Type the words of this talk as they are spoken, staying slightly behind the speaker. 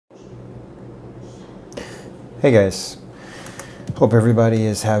Hey guys, hope everybody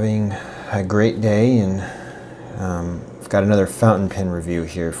is having a great day, and I've got another fountain pen review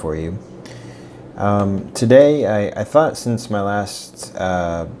here for you. Today I thought, since my last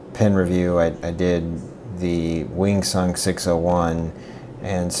pen review I did the Wingsung 601,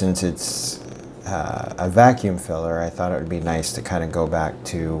 and since it's a vacuum filler, I thought it would be nice to kind of go back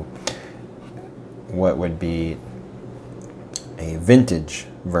to what would be a vintage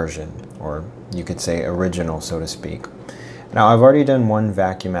version, or you could say original, so to speak. Now, I've already done one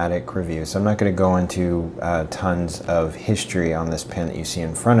Vacuumatic review, so I'm not going to go into tons of history on this pen that you see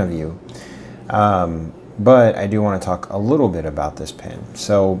in front of you, but I do want to talk a little bit about this pen.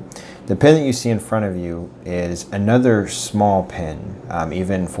 So the pen that you see in front of you is another small pen,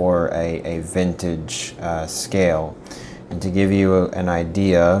 even for a vintage scale. And to give you an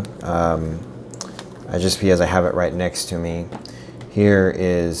idea, just because I have it right next to me, here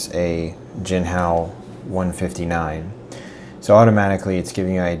is a Jinhao 159. So automatically it's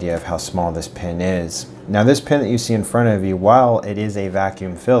giving you an idea of how small this pen is. Now, this pen that you see in front of you, while it is a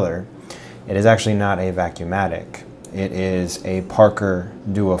vacuum filler, it is actually not a Vacuumatic. It is a Parker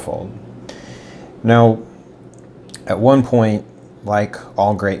Duofold. Now, at one point, like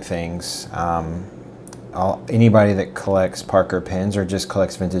all great things, anybody that collects Parker pens or just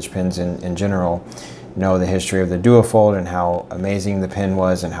collects vintage pens in general know the history of the Duofold and how amazing the pen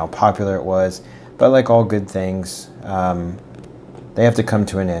was and how popular it was. But like all good things, they have to come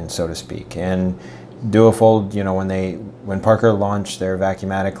to an end, so to speak. And Duofold, you know, when Parker launched their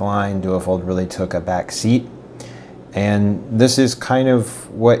Vacuumatic line, Duofold really took a back seat. And this is kind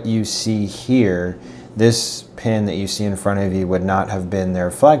of what you see here. This pen that you see in front of you would not have been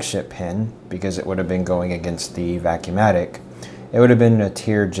their flagship pen, because it would have been going against the Vacuumatic. It would have been a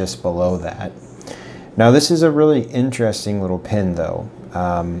tier just below that. Now, this is a really interesting little pen, though.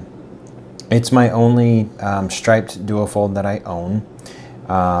 It's my only striped Duofold that I own,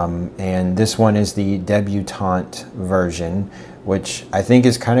 and this one is the debutante version, which I think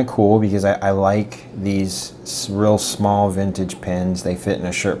is kind of cool because I like these real small vintage pens. They fit in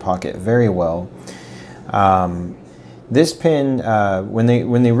a shirt pocket very well. This pen, when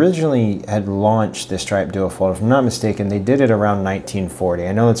they originally had launched the striped Duofold, if I'm not mistaken, they did it around 1940.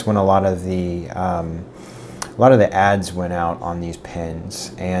 I know it's when a lot of the ads went out on these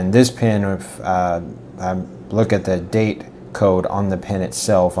pens. And this pen, if I look at the date code on the pen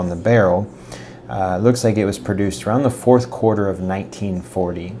itself, on the barrel, looks like it was produced around the fourth quarter of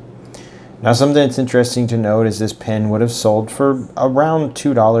 1940. Now, something that's interesting to note is this pen would have sold for around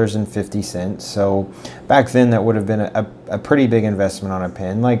 $2.50. So back then, that would have been a pretty big investment on a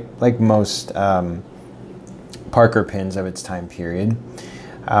pen, like most Parker pens of its time period.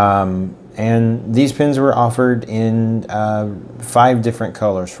 And these pens were offered in 5 different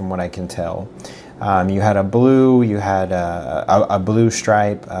colors, from what I can tell. You had a blue, you had a blue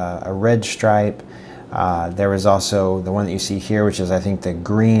stripe, a red stripe. There was also the one that you see here, which is, I think, the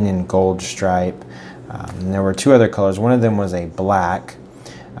green and gold stripe. And there were 2 other colors. One of them was a black,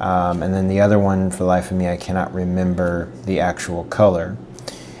 and then the other one, for the life of me, I cannot remember the actual color.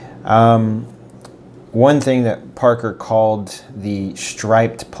 One thing that Parker called the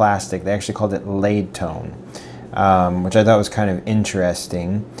striped plastic, they actually called it laid tone, which I thought was kind of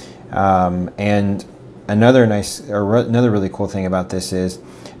interesting. And another really cool thing about this is,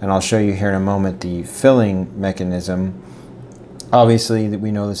 and I'll show you here in a moment, the filling mechanism. Obviously,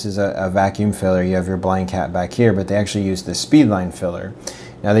 we know this is a vacuum filler. You have your blind cap back here, but they actually use the speedline filler.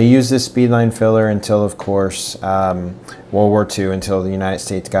 Now, they used this speedline filler until, of course, World War II, until the United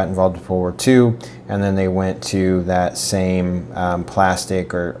States got involved with World War II, and then they went to that same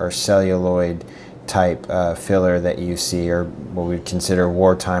plastic or celluloid type filler that you see, or what we would consider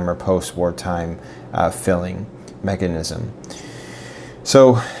wartime or post-wartime filling mechanism.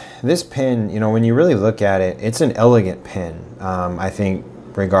 So this pen, you know, when you really look at it, it's an elegant pen. I think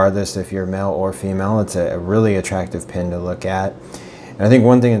regardless if you're male or female, it's a really attractive pen to look at. And I think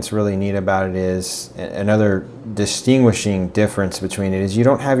one thing that's really neat about it is, another distinguishing difference between it is, you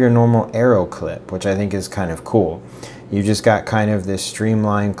don't have your normal arrow clip, which I think is kind of cool. You just got kind of this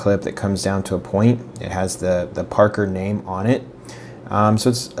streamlined clip that comes down to a point. It has the Parker name on it. So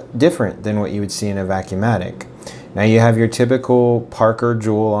it's different than what you would see in a Vacuumatic. Now, you have your typical Parker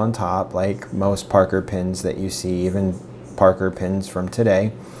jewel on top, like most Parker pens that you see, even Parker pens from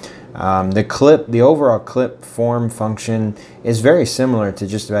today. The overall clip form function is very similar to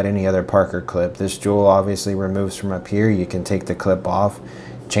just about any other Parker clip. This jewel obviously removes from up here. You can take the clip off,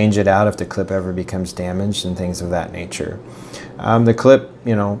 change it out if the clip ever becomes damaged, and things of that nature. The clip,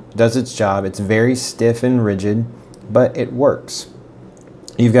 you know, does its job. It's very stiff and rigid, but it works.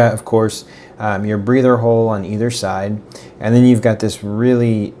 You've got, of course, your breather hole on either side, and then you've got this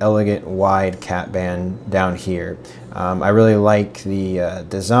really elegant wide cap band down here. I really like the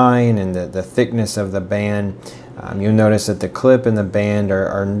design and the thickness of the band. You'll notice that the clip and the band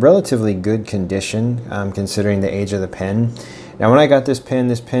are in relatively good condition considering the age of the pen. Now when I got this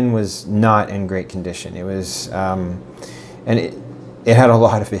pen was not in great condition. It was, it had a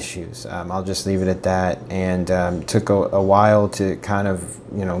lot of issues. I'll just leave it at that, and took a while to kind of,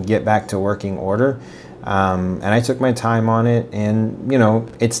 you know, get back to working order. And I took my time on it, and, you know,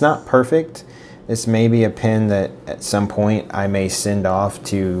 it's not perfect. This may be a pen that at some point I may send off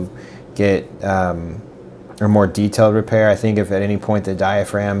to get a more detailed repair. I think if at any point the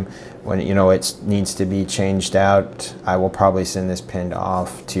diaphragm, when, you know, it needs to be changed out, I will probably send this pen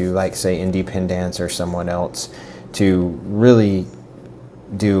off to, like, say, Independence or someone else to really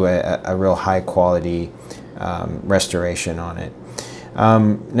do a real high quality restoration on it.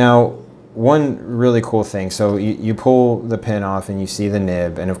 Now, one really cool thing, so you pull the pin off and you see the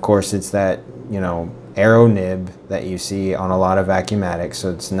nib, and of course it's that, you know, arrow nib that you see on a lot of Vacuumatics,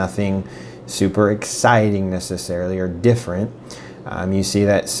 so it's nothing super exciting necessarily or different. You see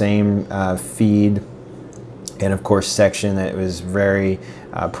that same feed and of course section that was very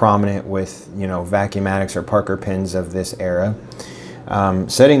prominent with, you know, Vacuumatics or Parker pens of this era.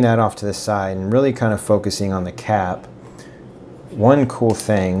 Setting that off to the side and really kind of focusing on the cap. One cool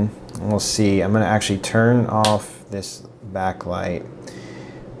thing, and we'll see, I'm going to actually turn off this backlight,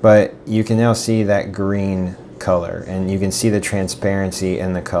 but you can now see that green color, and you can see the transparency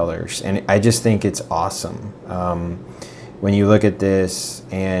in the colors, and I just think it's awesome. When you look at this,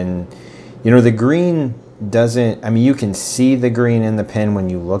 and you know, the green doesn't, I mean, you can see the green in the pen when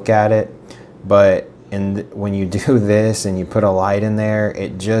you look at it, but when you do this and you put a light in there,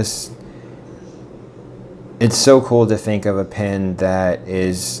 it's so cool to think of a pen that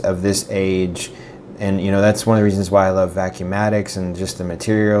is of this age. And you know, that's one of the reasons why I love Vacuumatics and just the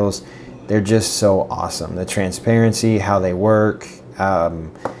materials. They're just so awesome. The transparency, how they work,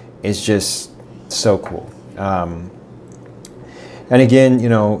 is just so cool. And again, you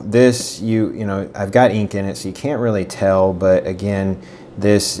know, this, you know, I've got ink in it, so you can't really tell, but again,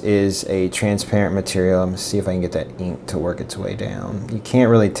 this is a transparent material. I'm going to see if I can get that ink to work its way down. You can't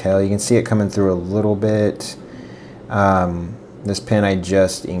really tell. You can see it coming through a little bit. This pen I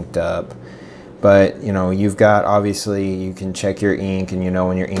just inked up. But, you know, you've got, obviously, you can check your ink, and you know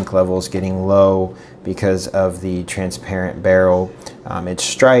when your ink level is getting low because of the transparent barrel. It's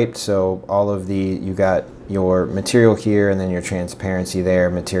striped, so all of you got your material here, and then your transparency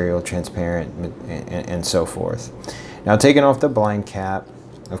there, material, transparent, and so forth. Now, taking off the blind cap,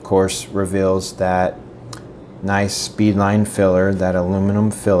 of course, reveals that nice speedline filler, that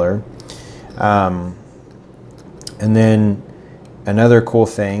aluminum filler. And then another cool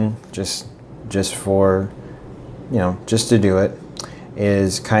thing, just for, you know, just to do it,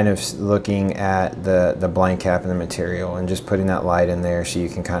 is kind of looking at the blind cap and the material and just putting that light in there so you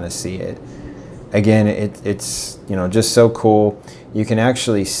can kind of see it. Again, it's, you know, just so cool. You can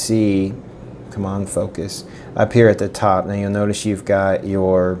actually see, come on, focus, up here at the top. Now you'll notice you've got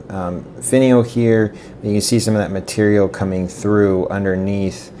your finial here. You can see some of that material coming through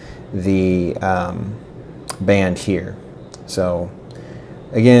underneath the band here. So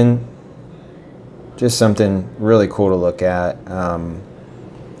again, just something really cool to look at.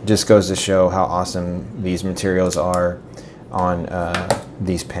 Just goes to show how awesome these materials are on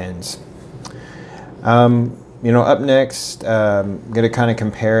these pens. You know, up next, I'm going to kind of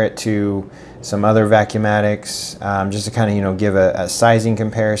compare it to some other Vacuumatics, just to kind of, you know, give a sizing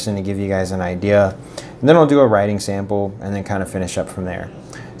comparison to give you guys an idea. And then I'll do a writing sample and then kind of finish up from there.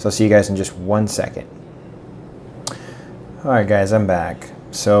 So I'll see you guys in just 1 second. All right, guys, I'm back.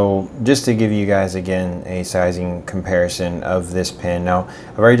 So just to give you guys again a sizing comparison of this pen. Now,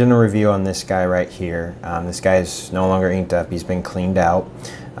 I've already done a review on this guy right here. This guy is no longer inked up. He's been cleaned out.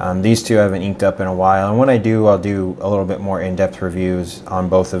 These two I haven't inked up in a while, and when I do, I'll do a little bit more in-depth reviews on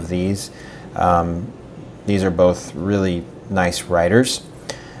both of these. These are both really nice writers.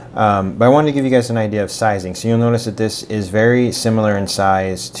 But I wanted to give you guys an idea of sizing. So you'll notice that this is very similar in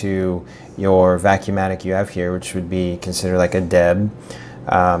size to your Vacuumatic you have here, which would be considered like a Deb.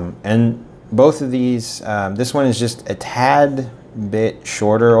 And both of these, this one is just a tad bit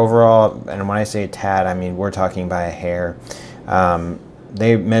shorter overall, and when I say a tad, I mean we're talking by a hair.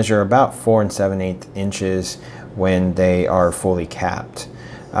 They measure about 4 7/8 inches when they are fully capped.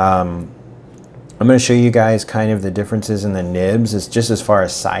 I'm going to show you guys kind of the differences in the nibs, it's just as far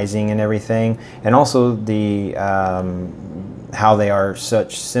as sizing and everything, and also the how they are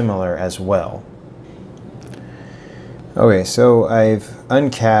such similar as well. Okay, so I've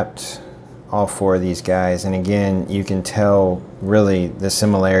uncapped all four of these guys, and again, you can tell really the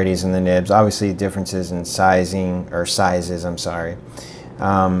similarities in the nibs. Obviously, differences in sizing or sizes. I'm sorry,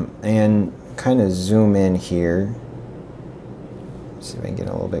 and kind of zoom in here. See if I can get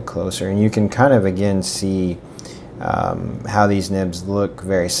a little bit closer, and you can kind of again see how these nibs look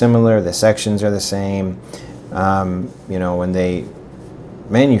very similar. The sections are the same. You know, when they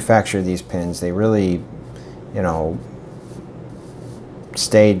manufacture these pins, they really, you know,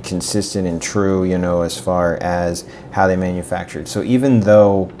 stayed consistent and true, you know, as far as how they manufactured. So even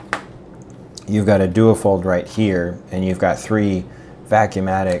though you've got a Duofold right here and you've got three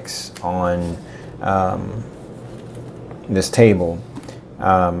Vacuumatics on this table,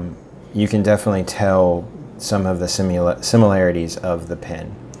 you can definitely tell some of the similarities of the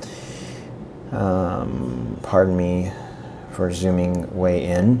pen. Pardon me for zooming way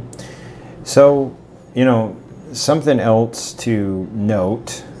in. So, you know, something else to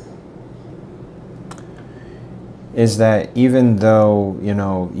note is that even though, you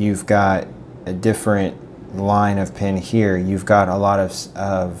know, you've got a different line of pen here, you've got a lot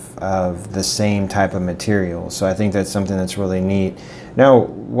of the same type of material. So I think that's something that's really neat. Now,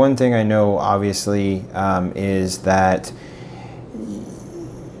 one thing I know obviously is that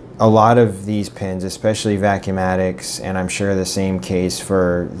a lot of these pens, especially Vacuumatics, and I'm sure the same case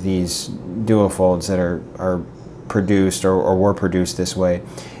for these Duofolds that are produced or were produced this way,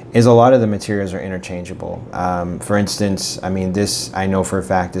 is a lot of the materials are interchangeable. For instance, I mean, this I know for a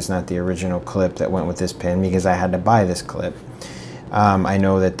fact is not the original clip that went with this pen because I had to buy this clip. I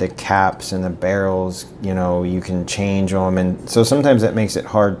know that the caps and the barrels, you know, you can change them, and so sometimes that makes it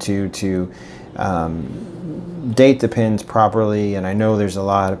hard to date the pins properly. And I know there's a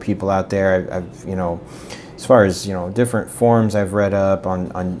lot of people out there, I've you know, as far as, you know, different forums I've read up on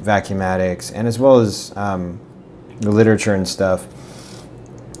Vacuumatics, and as well as the literature and stuff,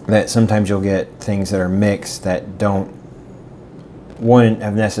 that sometimes you'll get things that are mixed that wouldn't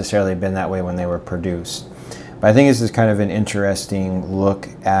have necessarily been that way when they were produced. But I think this is kind of an interesting look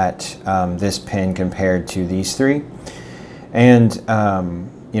at this pen compared to these three. And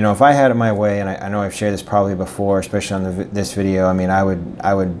you know, if I had it my way, and I know I've shared this probably before, especially on this video, I mean, I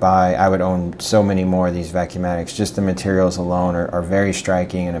would own so many more of these Vacuumatics. Just the materials alone are very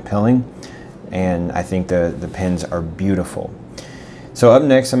striking and appealing, and I think the pens are beautiful. So up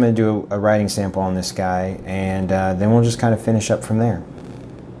next, I'm going to do a writing sample on this guy, and then we'll just kind of finish up from there.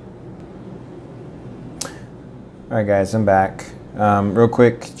 Alright guys, I'm back. Real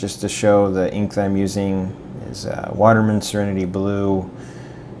quick, just to show the ink that I'm using is Waterman Serenity Blue.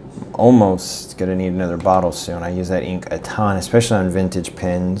 I'm almost going to need another bottle soon. I use that ink a ton, especially on vintage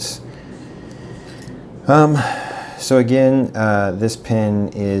pens. So again, this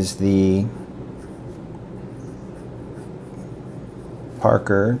pen is the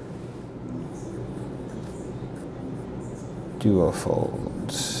Parker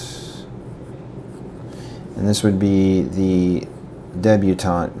Duofold, and this would be the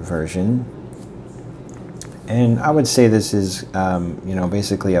debutante version. And I would say this is, you know,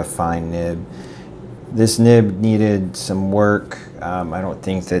 basically a fine nib. This nib needed some work. I don't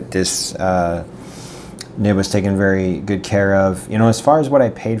think that this nib was taken very good care of. You know, as far as what I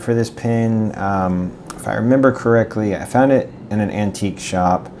paid for this pen, if I remember correctly, I found it in an antique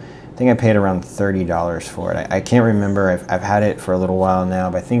shop. I think I paid around $30 for it. I can't remember. I've had it for a little while now,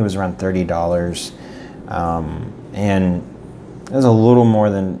 but I think it was around $30. And it was a little more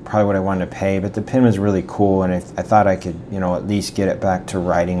than probably what I wanted to pay, but the pen was really cool, and I thought I could, you know, at least get it back to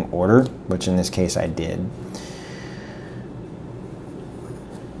writing order, which in this case I did.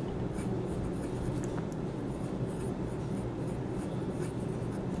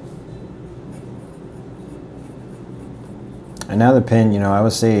 And now the pen, you know, I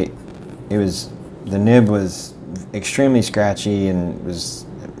would say the nib was extremely scratchy and was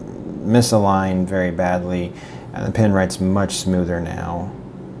misaligned very badly, and the pen writes much smoother now.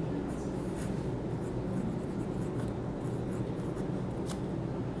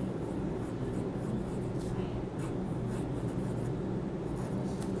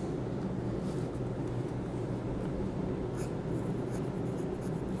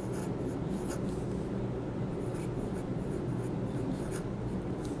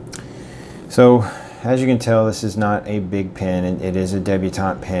 So, as you can tell, this is not a big pen, and it is a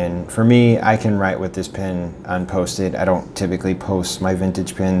debutante pen. For me, I can write with this pen unposted. I don't typically post my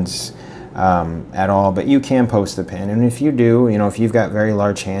vintage pens at all, but you can post the pen. And if you do, you know, if you've got very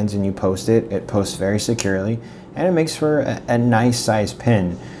large hands and you post it, it posts very securely, and it makes for a nice size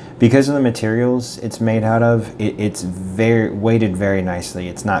pen. Because of the materials it's made out of, it's very weighted very nicely.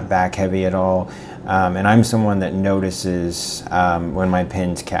 It's not back heavy at all. And I'm someone that notices when my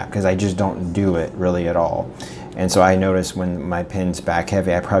pen's cap, because I just don't do it really at all. And so I notice when my pen's back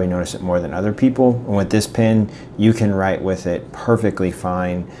heavy, I probably notice it more than other people. And with this pen, you can write with it perfectly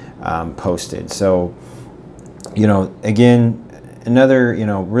fine, posted. So, you know, again, another, you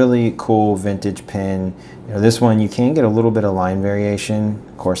know, really cool vintage pen. You know, this one, you can get a little bit of line variation.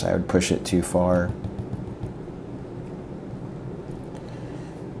 Of course, I would push it too far.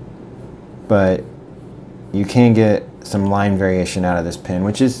 But you can get some line variation out of this pen,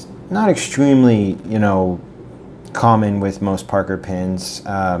 which is not extremely, you know, common with most Parker pens.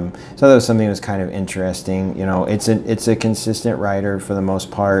 So that was something that was kind of interesting. You know, it's a consistent writer for the most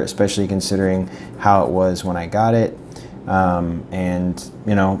part, especially considering how it was when I got it. And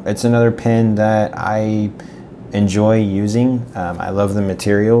you know, it's another pen that I enjoy using. I love the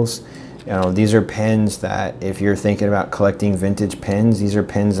materials. You know, these are pens that if you're thinking about collecting vintage pens, these are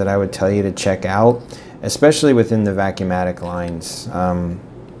pens that I would tell you to check out, especially within the Vacuumatic lines.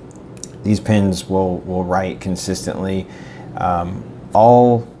 These pens will write consistently.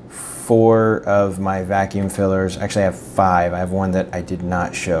 All 4 of my vacuum fillers, actually I have 5. I have one that I did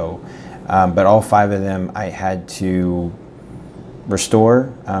not show, but all 5 of them I had to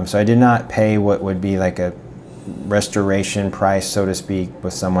restore. So I did not pay what would be like a restoration price, so to speak,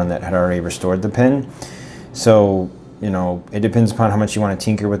 with someone that had already restored the pen. So, you know, it depends upon how much you want to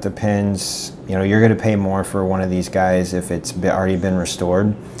tinker with the pens. You know, you're going to pay more for one of these guys if it's already been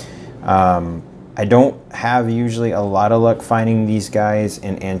restored. I don't have usually a lot of luck finding these guys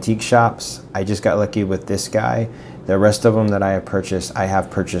in antique shops. I just got lucky with this guy. The rest of them that I have purchased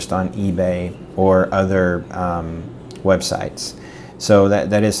on eBay or other websites. So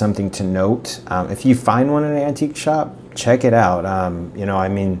that is something to note. If you find one in an antique shop, check it out. You know, I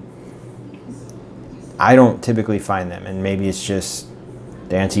mean, I don't typically find them, and maybe it's just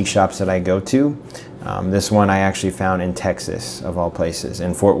the antique shops that I go to. This one I actually found in Texas, of all places,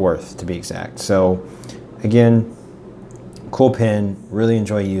 in Fort Worth to be exact. So again, cool pen, really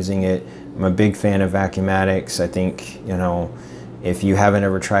enjoy using it. I'm a big fan of Vacuumatics. I think, you know, if you haven't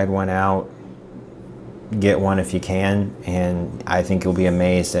ever tried one out, get one if you can, and I think you'll be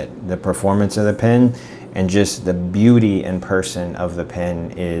amazed at the performance of the pen, and just the beauty in person of the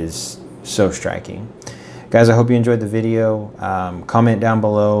pen is so striking. Guys, I hope you enjoyed the video. Comment down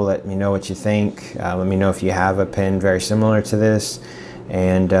below, let me know what you think. Let me know if you have a pen very similar to this,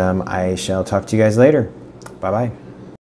 and I shall talk to you guys later. Bye-bye.